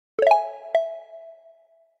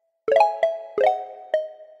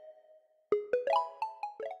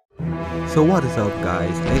So what is up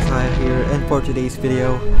guys, Isaah here, and for today's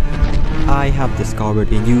video, I have discovered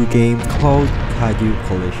a new game called Kaiju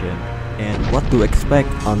Collision and what to expect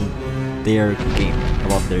on their game,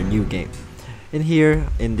 about their new game. In here,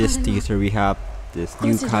 in this teaser, we have this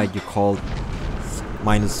new Kaiju called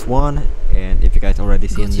 -1, and if you guys already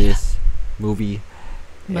seen this movie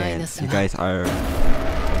and you guys are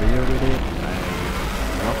familiar with it,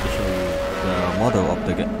 I want to show you the model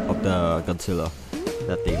of the Godzilla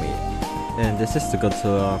that they made. And this is the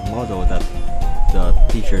Godzilla model that the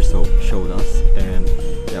teacher showed us, and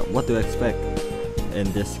yeah, what to expect in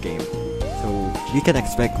this game. So we can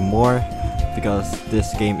expect more because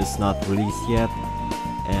this game is not released yet,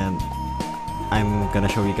 and I'm gonna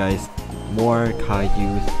show you guys more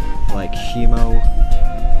kaijus like Shimo,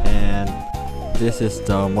 and this is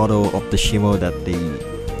the model of the Shimo that they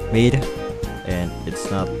made, and it's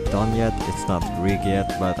not done yet, it's not rigged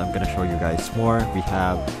yet, but I'm gonna show you guys more. We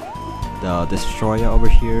have the Destroyer over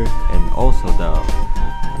here, and also the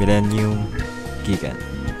Millennium Gigan,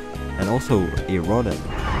 and also a Rodent.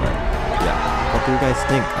 But yeah, what do you guys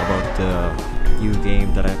think about the new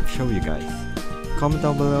game that I've shown you guys? Comment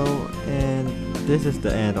down below, and this is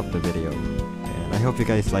the end of the video. And I hope you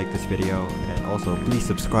guys like this video, and also please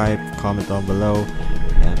subscribe, comment down below,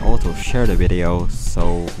 and also share the video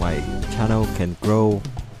so my channel can grow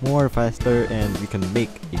more faster and we can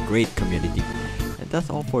make a great community. And that's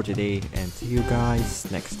all for today, and see you guys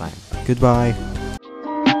next time. Goodbye.